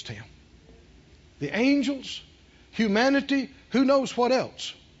rebelled against him. The angels, humanity, who knows what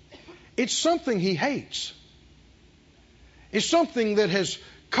else. It's something he hates. It's something that has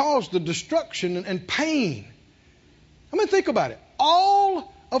caused the destruction and pain. I mean, think about it.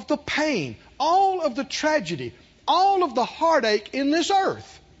 All of the pain, all of the tragedy, all of the heartache in this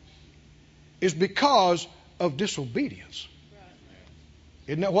earth is because of disobedience.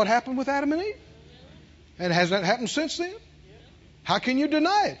 Isn't that what happened with Adam and Eve? And has that happened since then? How can you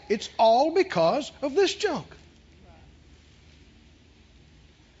deny it? It's all because of this junk.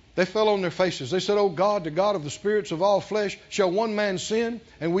 They fell on their faces. They said, O God, the God of the spirits of all flesh, shall one man sin,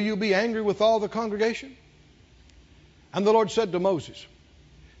 and will you be angry with all the congregation? And the Lord said to Moses,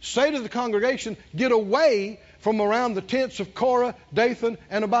 say to the congregation, get away from around the tents of Korah, Dathan,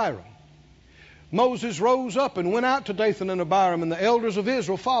 and Abiram. Moses rose up and went out to Dathan and Abiram, and the elders of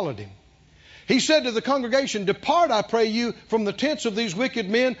Israel followed him. He said to the congregation, depart, I pray you, from the tents of these wicked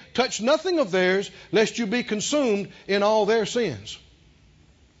men. Touch nothing of theirs, lest you be consumed in all their sins.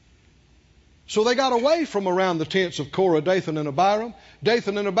 So they got away from around the tents of Korah, Dathan, and Abiram.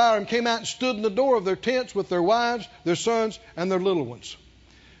 Dathan and Abiram came out and stood in the door of their tents with their wives, their sons, and their little ones.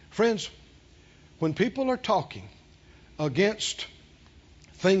 Friends, when people are talking against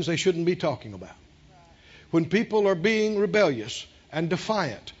things they shouldn't be talking about, when people are being rebellious and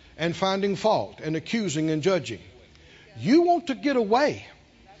defiant and finding fault and accusing and judging, you want to get away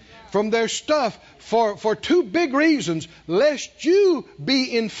from their stuff for two big reasons, lest you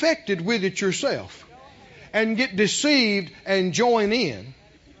be infected with it yourself and get deceived and join in,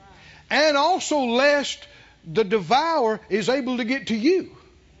 and also lest the devourer is able to get to you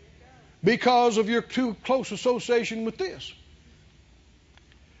because of your too close association with this.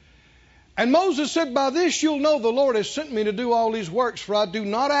 And Moses said, by this you'll know the Lord has sent me to do all these works, for I do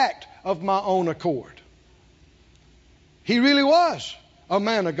not act of my own accord. He really was a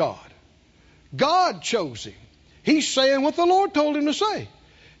man of God. God chose him. He's saying what the Lord told him to say.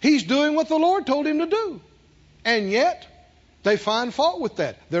 He's doing what the Lord told him to do. And yet, they find fault with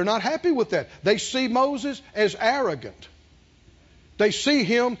that. They're not happy with that. They see Moses as arrogant. They see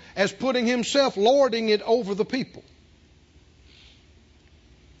him as putting himself, lording it over the people.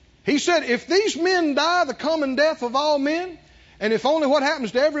 He said, if these men die the common death of all men, and if only what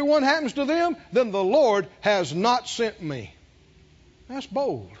happens to everyone happens to them, then the Lord has not sent me. That's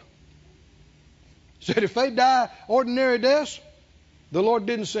bold. He said, if they die ordinary deaths, the Lord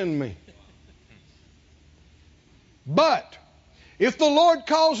didn't send me. But if the Lord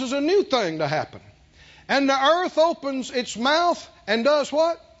causes a new thing to happen, and the earth opens its mouth and does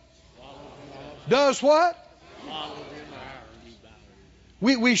what? Does what?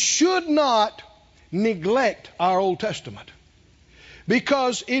 We should not neglect our Old Testament,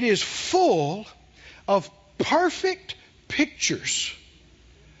 because it is full of perfect pictures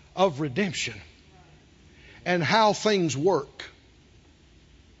of redemption and how things work.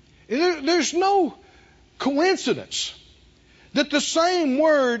 There's no coincidence that the same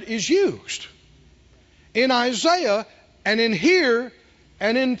word is used in Isaiah and in here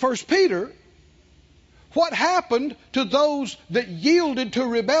and in 1 Peter. What happened to those that yielded to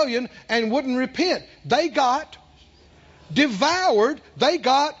rebellion and wouldn't repent? They got devoured. They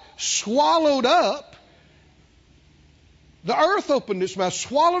got swallowed up. The earth opened its mouth,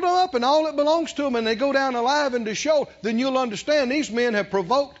 swallowed them up, and all that belongs to them, and they go down alive into Sheol. Then you'll understand these men have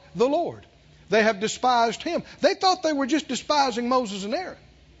provoked the Lord. They have despised him. They thought they were just despising Moses and Aaron.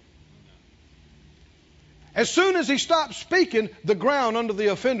 As soon as he stopped speaking, the ground under the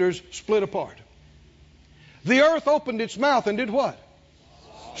offenders split apart. The earth opened its mouth and did what?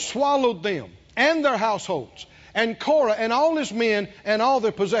 Swallowed them and their households and Korah and all his men and all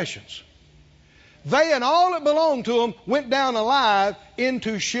their possessions. They and all that belonged to them went down alive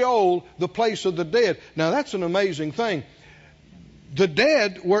into Sheol, the place of the dead. Now that's an amazing thing. The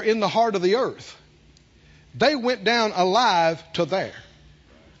dead were in the heart of the earth. They went down alive to there.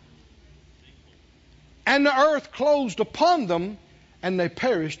 And the earth closed upon them, and they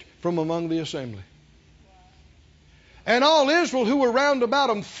perished from among the assembly. And all Israel who were round about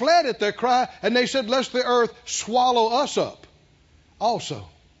them fled at their cry, and they said, lest the earth swallow us up also.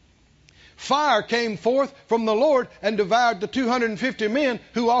 Fire came forth from the Lord and devoured the 250 men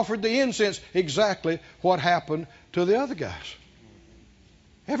who offered the incense. Exactly what happened to the other guys.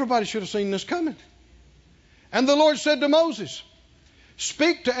 Everybody should have seen this coming. And the Lord said to Moses,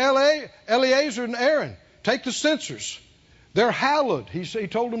 speak to Eleazar and Aaron. Take the censers. They're hallowed. He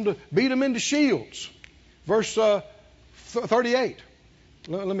told them to beat them into shields. Verse 38.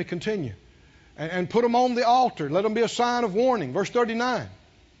 Let me continue. And put them on the altar. Let them be a sign of warning. Verse 39.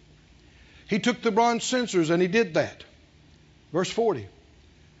 He took the bronze censers and he did that. Verse 40.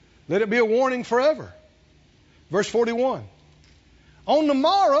 Let it be a warning forever. Verse 41. On the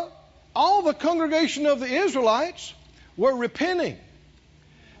morrow, all the congregation of the Israelites were repenting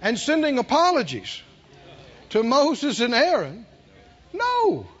and sending apologies to Moses and Aaron.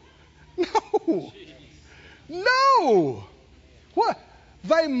 No. What?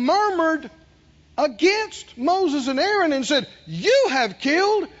 They murmured against Moses and Aaron and said, you have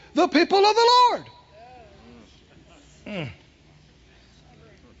killed the people of the Lord.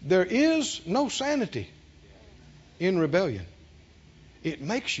 There is no sanity in rebellion. It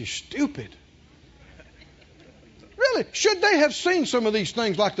makes you stupid. Really, should they have seen some of these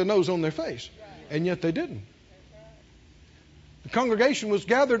things like the nose on their face? And yet they didn't. The congregation was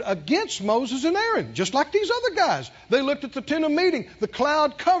gathered against Moses and Aaron, just like these other guys. They looked at the tent of meeting. The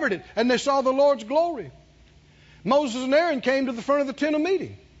cloud covered it, and they saw the Lord's glory. Moses and Aaron came to the front of the tent of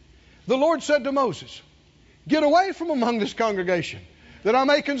meeting. The Lord said to Moses, get away from among this congregation, that I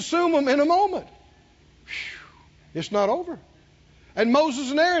may consume them in a moment. Whew, it's not over. And Moses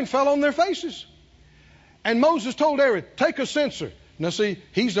and Aaron fell on their faces. And Moses told Aaron, take a censer. Now see,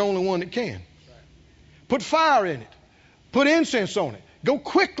 he's the only one that can. Put fire in it. Put incense on it. Go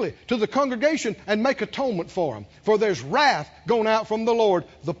quickly to the congregation and make atonement for them. For there's wrath going out from the Lord.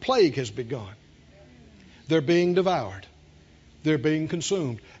 The plague has begun. They're being devoured. They're being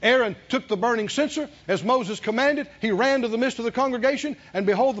consumed. Aaron took the burning censer as Moses commanded. He ran to the midst of the congregation, and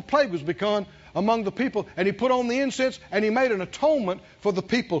behold, the plague was begun among the people. And he put on the incense, and he made an atonement for the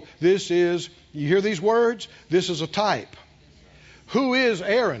people. This is, you hear these words? This is a type. Who is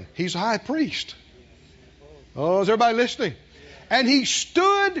Aaron? He's a high priest. Oh, is everybody listening? And he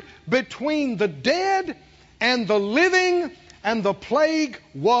stood between the dead and the living, and the plague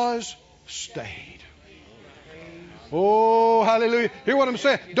was stayed. Oh, hallelujah. Hear what I'm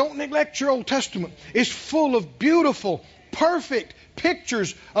saying? Don't neglect your Old Testament. It's full of beautiful, perfect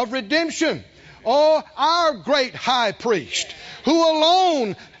pictures of redemption. Oh, our great high priest, who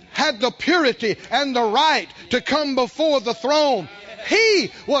alone had the purity and the right to come before the throne.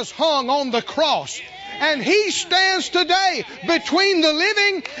 He was hung on the cross. And he stands today between the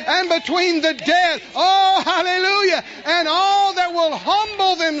living and between the dead. Oh, hallelujah. And all that will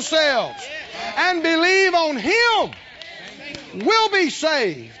humble themselves and believe on him will be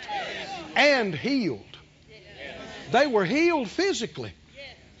saved and healed. They were healed physically.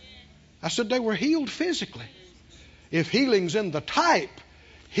 I said they were healed physically. If healing's in the type,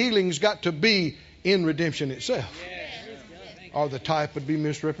 healing's got to be in redemption itself, or the type would be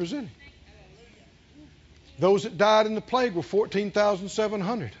misrepresented. Those that died in the plague were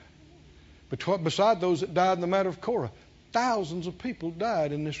 14,700. But beside those that died in the matter of Korah, thousands of people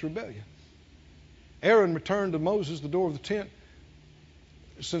died in this rebellion. Aaron returned to Moses the door of the tent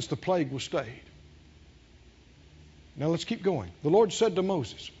since the plague was stayed. Now let's keep going. The Lord said to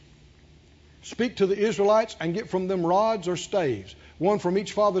Moses, speak to the Israelites and get from them rods or staves, one from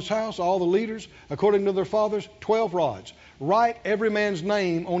each father's house, all the leaders, according to their fathers, 12 rods. Write every man's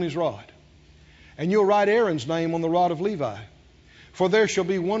name on his rod. And you'll write Aaron's name on the rod of Levi. For there shall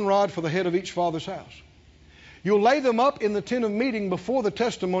be one rod for the head of each father's house. You'll lay them up in the tent of meeting before the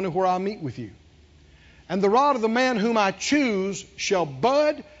testimony where I meet with you. And the rod of the man whom I choose shall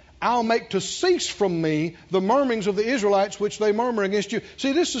bud. I'll make to cease from me the murmurings of the Israelites which they murmur against you.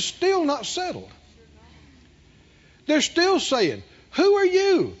 See, this is still not settled. They're still saying, who are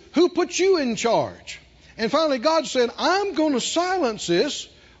you? Who put you in charge? And finally God said, I'm going to silence this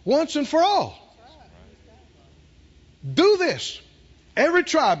once and for all. Do this. Every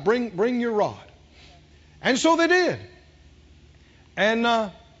tribe bring your rod. And so they did. And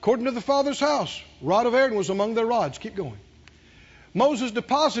according to the father's house, rod of Aaron was among their rods. Keep going. Moses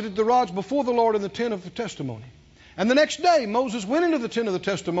deposited the rods before the Lord in the tent of the testimony. And the next day Moses went into the tent of the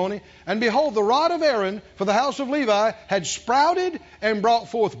testimony, and behold, the rod of Aaron for the house of Levi had sprouted and brought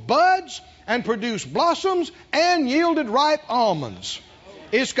forth buds and produced blossoms and yielded ripe almonds.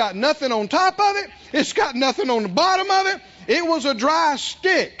 It's got nothing on top of it. It's got nothing on the bottom of it. It was a dry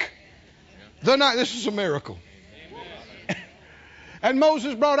stick. This is a miracle. And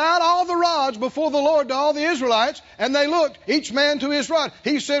Moses brought out all the rods before the Lord to all the Israelites, and they looked, each man to his rod.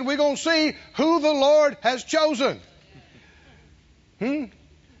 He said, we're going to see who the Lord has chosen.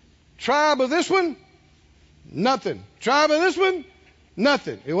 Tribe of this one? Nothing. Tribe of this one?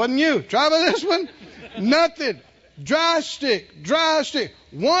 Nothing. It wasn't you. Tribe of this one? Nothing. Dry stick. Dry stick.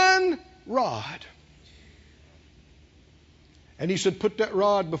 One rod. And he said, put that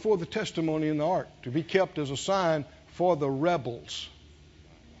rod before the testimony in the ark to be kept as a sign for the rebels.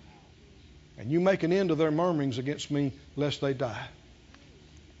 And you make an end of their murmurings against me, lest they die.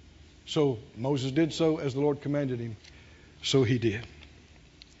 So Moses did so as the Lord commanded him. So he did.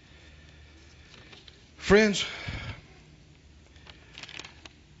 Friends,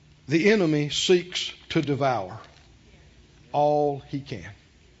 the enemy seeks to devour all he can.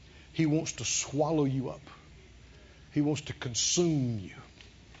 He wants to swallow you up. He wants to consume you.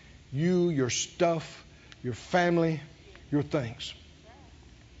 You, your stuff, your family, your things.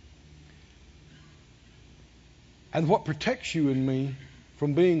 And what protects you and me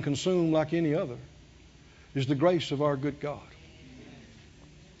from being consumed like any other is the grace of our good God.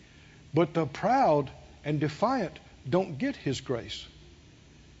 But the proud and defiant don't get his grace.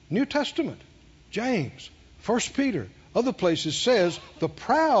 New Testament, James, 1 Peter, other places says the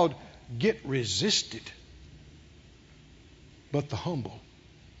proud get resisted, but the humble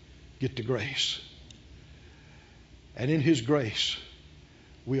get the grace. And in his grace,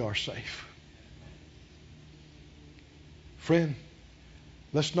 we are safe. Friend,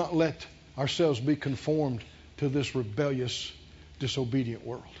 let's not let ourselves be conformed to this rebellious, disobedient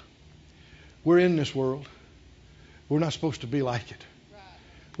world. We're in this world. We're not supposed to be like it.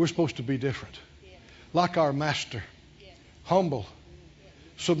 We're supposed to be different. Like our master. Humble.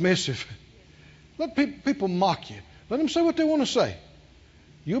 Submissive. Let people mock you. Let them say what they want to say.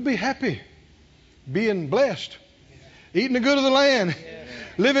 You'll be happy. Being blessed. Eating the good of the land.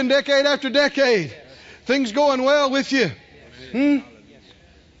 Living decade after decade. Things going well with you.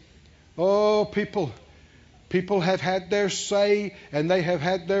 Oh, people have had their say and they have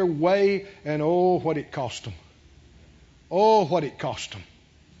had their way, and oh, what it cost them. Oh, what it cost them.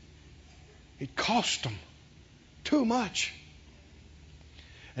 It cost them too much.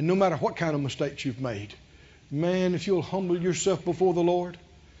 And no matter what kind of mistakes you've made, man, if you'll humble yourself before the Lord.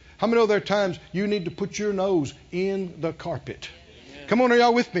 How many know there are times you need to put your nose in the carpet? Come on, are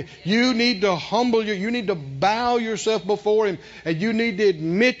y'all with me? You need to humble you need to bow yourself before him, and you need to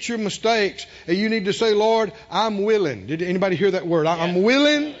admit your mistakes, and you need to say, Lord, I'm willing. Did anybody hear that word? I'm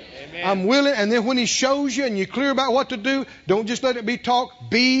willing. Amen. I'm willing. And then when he shows you and you're clear about what to do, don't just let it be talk.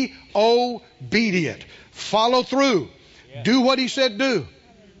 Be obedient. Follow through. Yeah. Do what he said do.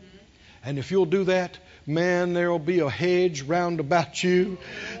 And if you'll do that, man, there will be a hedge round about you.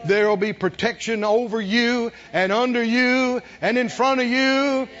 There will be protection over you and under you and in front of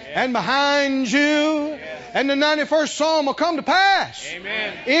you and behind you. And the 91st Psalm will come to pass.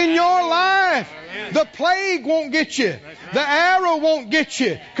 Amen. In your life. Amen. The plague won't get you. The arrow won't get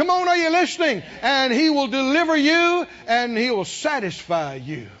you. Come on, are you listening? And he will deliver you, and he will satisfy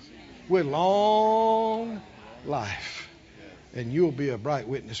you with long life. And you'll be a bright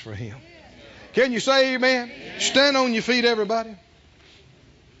witness for him. Can you say amen? Stand on your feet, everybody.